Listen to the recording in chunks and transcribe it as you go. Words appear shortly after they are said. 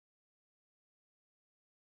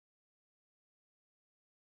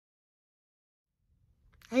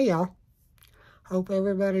Hey y'all, hope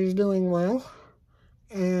everybody's doing well.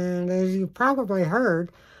 And as you probably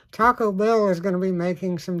heard, Taco Bell is going to be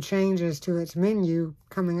making some changes to its menu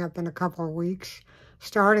coming up in a couple of weeks.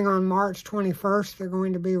 Starting on March 21st, they're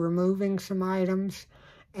going to be removing some items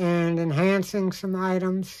and enhancing some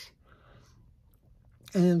items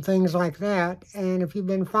and things like that. And if you've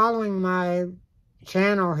been following my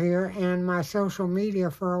channel here and my social media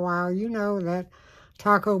for a while, you know that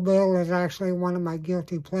Taco Bell is actually one of my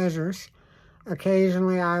guilty pleasures.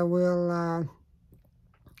 Occasionally I will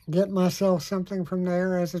get myself something from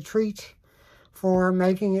there as a treat for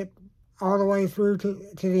making it all the way through to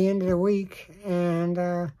the end of the week. And,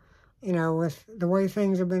 you know, with the way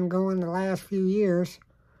things have been going the last few years,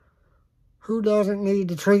 who doesn't need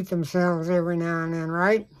to treat themselves every now and then,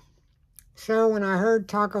 right? So when I heard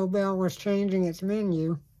Taco Bell was changing its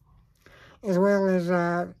menu, as well as,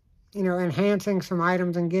 you know, enhancing some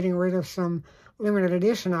items and getting rid of some limited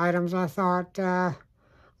edition items, I thought, let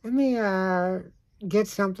me get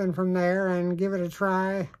something from there and give it a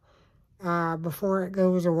try before it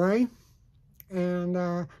goes away. And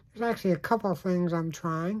there's actually a couple of things I'm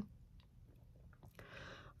trying.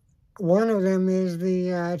 One of them is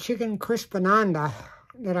the Chicken Crispanada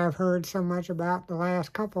that I've heard so much about the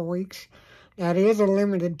last couple of weeks. That is a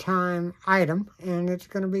limited time item, and it's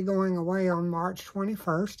going to be going away on March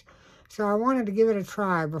 21st. So I wanted to give it a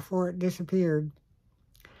try before it disappeared.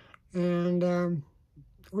 And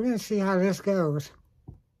we're going to see how this goes.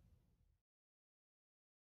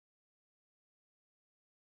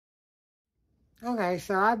 Okay,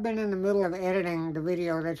 so I've been in the middle of editing the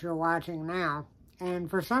video that you're watching now. And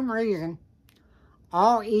for some reason,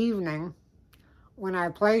 all evening, when I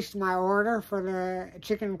placed my order for the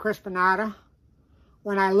Chicken Crispanada,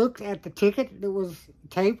 when I looked at the ticket that was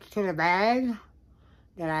taped to the bag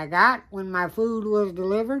that I got when my food was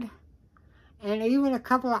delivered, and even a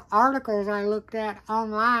couple of articles I looked at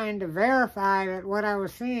online to verify that what I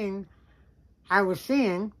was seeing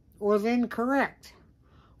was incorrect.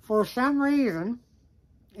 For some reason,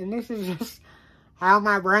 and this is just how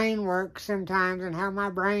my brain works sometimes and how my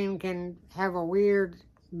brain can have a weird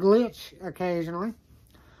glitch occasionally.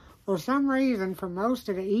 For some reason, for most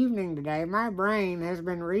of the evening today, my brain has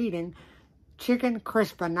been reading Chicken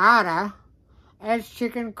Crispanada as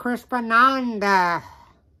Chicken Crispanada.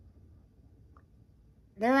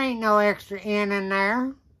 There ain't no extra N in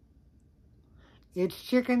there. It's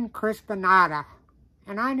Chicken Crispanada.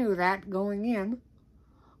 And I knew that going in.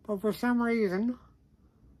 But for some reason,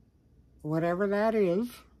 whatever that is,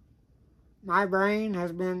 my brain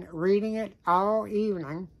has been reading it all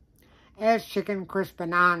evening as Chicken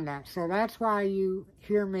Crispanada. So that's why you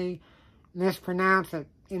hear me mispronounce it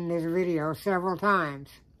in this video several times.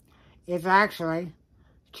 It's actually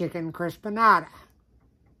Chicken Crispanada.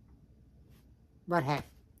 But hey,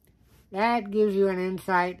 that gives you an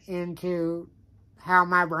insight into how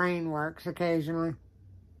my brain works occasionally.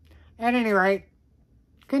 At any rate,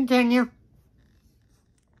 continue.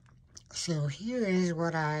 So here is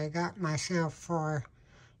what I got myself for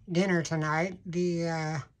dinner tonight.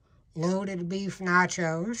 The loaded beef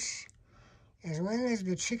nachos, as well as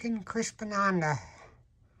the Chicken Crispanada,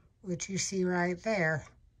 which you see right there.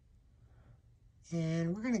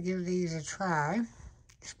 And we're going to give these a try.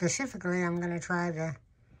 Specifically, I'm going to try the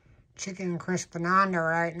Chicken Crispanada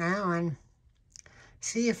right now and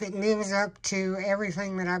see if it lives up to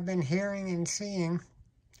everything that I've been hearing and seeing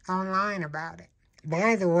online about it.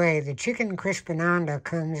 By the way, the Chicken Crispanada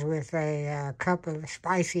comes with a cup of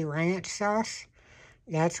spicy ranch sauce.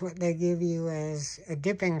 That's what they give you as a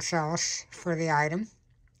dipping sauce for the item.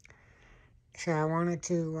 So I wanted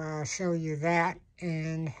to show you that,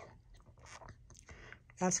 and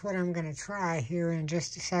that's what I'm going to try here in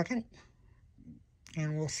just a second.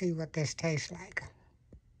 And we'll see what this tastes like.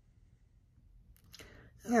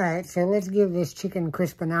 Alright, so let's give this Chicken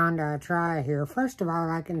Crispanada a try here. First of all,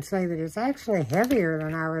 I can say that it's actually heavier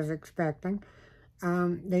than I was expecting.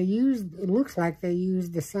 It looks like they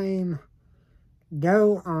used the same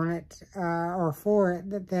dough on it, or for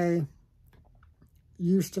it, that they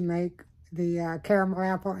used to make the caramel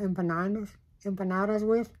apple empanadas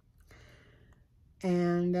with.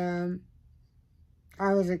 And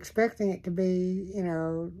I was expecting it to be, you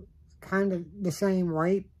know, kind of the same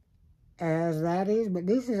weight as that is, but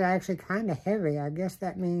this is actually kind of heavy. I guess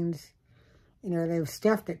that means, you know, they've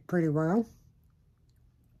stuffed it pretty well.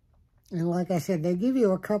 And like I said, they give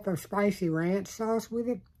you a cup of spicy ranch sauce with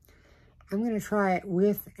it. I'm going to try it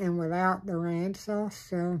with and without the ranch sauce.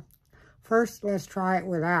 So first, let's try it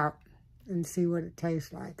without and see what it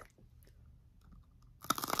tastes like.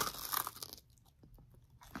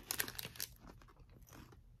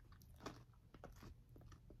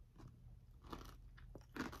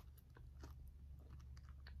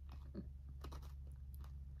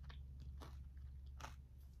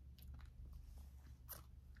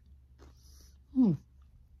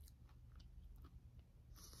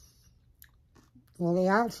 Well, the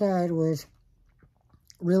outside was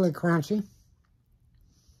really crunchy,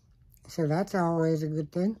 so that's always a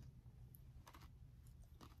good thing.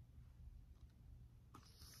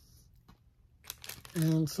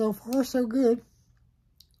 And so far, so good.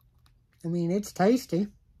 I mean, it's tasty.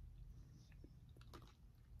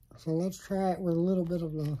 So let's try it with a little bit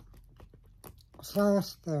of the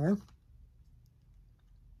sauce there.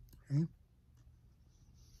 Okay.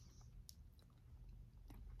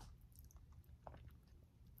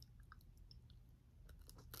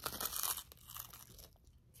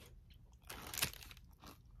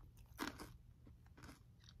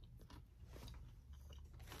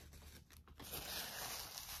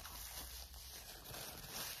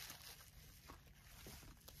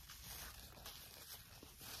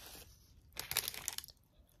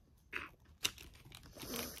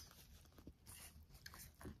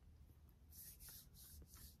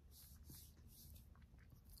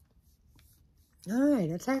 Alright,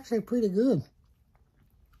 it's actually pretty good.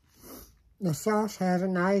 The sauce has a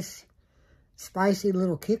nice, spicy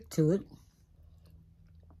little kick to it.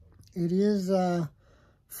 It is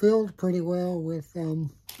filled pretty well with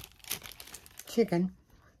chicken,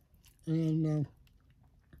 and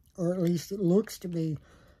or at least it looks to be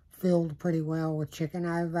filled pretty well with chicken.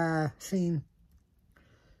 I've seen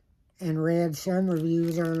and read some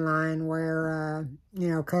reviews online where, you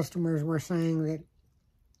know, customers were saying that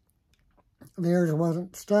theirs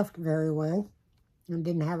wasn't stuffed very well and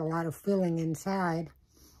didn't have a lot of filling inside.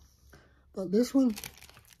 But this one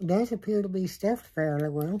does appear to be stuffed fairly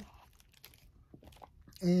well.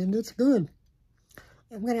 And it's good.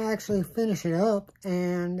 I'm going to actually finish it up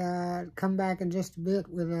and come back in just a bit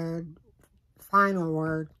with a final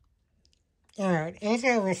word. Alright, as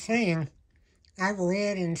I was saying, I've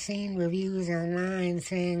read and seen reviews online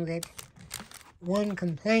saying that one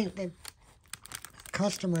complaint that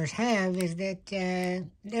customers have is that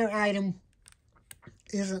their item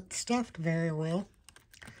isn't stuffed very well.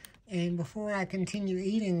 And before I continue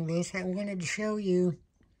eating this, I wanted to show you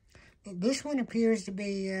that this one appears to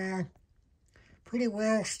be pretty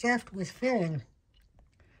well stuffed with filling,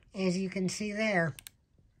 as you can see there.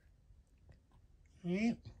 All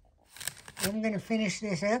right. I'm going to finish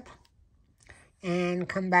this up and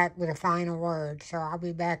come back with a final word. So I'll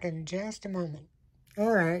be back in just a moment.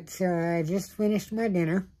 Alright, so I just finished my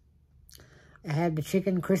dinner. I had the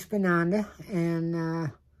Chicken Crispanada and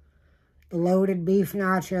the loaded beef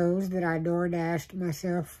nachos that I DoorDashed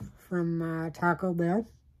myself from Taco Bell.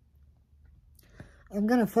 I'm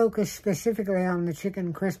going to focus specifically on the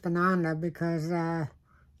Chicken Crispanada because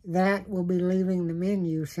that will be leaving the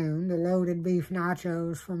menu soon. The loaded beef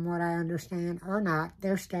nachos, from what I understand, are not.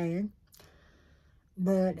 They're staying.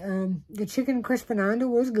 But the Chicken Crispanada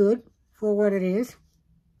was good for what it is.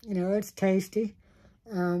 You know, it's tasty.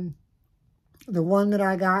 The one that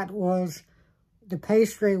I got was, the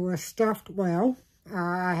pastry was stuffed well.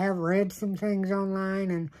 I have read some things online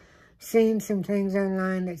and seen some things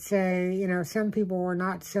online that say, you know, some people were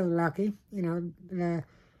not so lucky. You know, the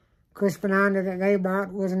Crispanada that they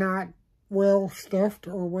bought was not well stuffed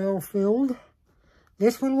or well filled.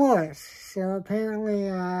 This one was. So apparently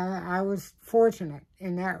I was fortunate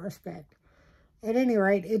in that respect. At any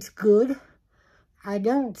rate, it's good. I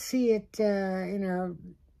don't see it, you know,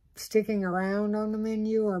 sticking around on the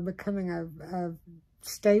menu or becoming a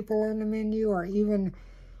staple on the menu, or even,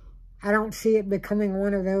 I don't see it becoming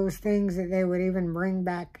one of those things that they would even bring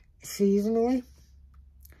back seasonally.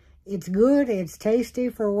 It's good, it's tasty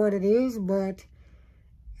for what it is, but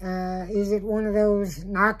is it one of those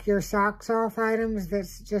knock your socks off items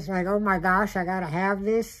that's just like, oh my gosh, I gotta have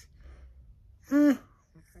this?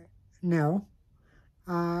 No.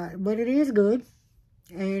 But it is good.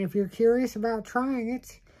 And if you're curious about trying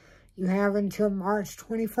it, you have until March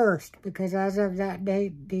 21st, because as of that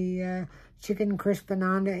date, the Chicken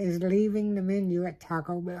Crispanada is leaving the menu at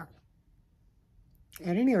Taco Bell.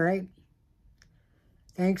 At any rate,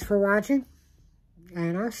 thanks for watching,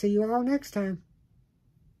 and I'll see you all next time.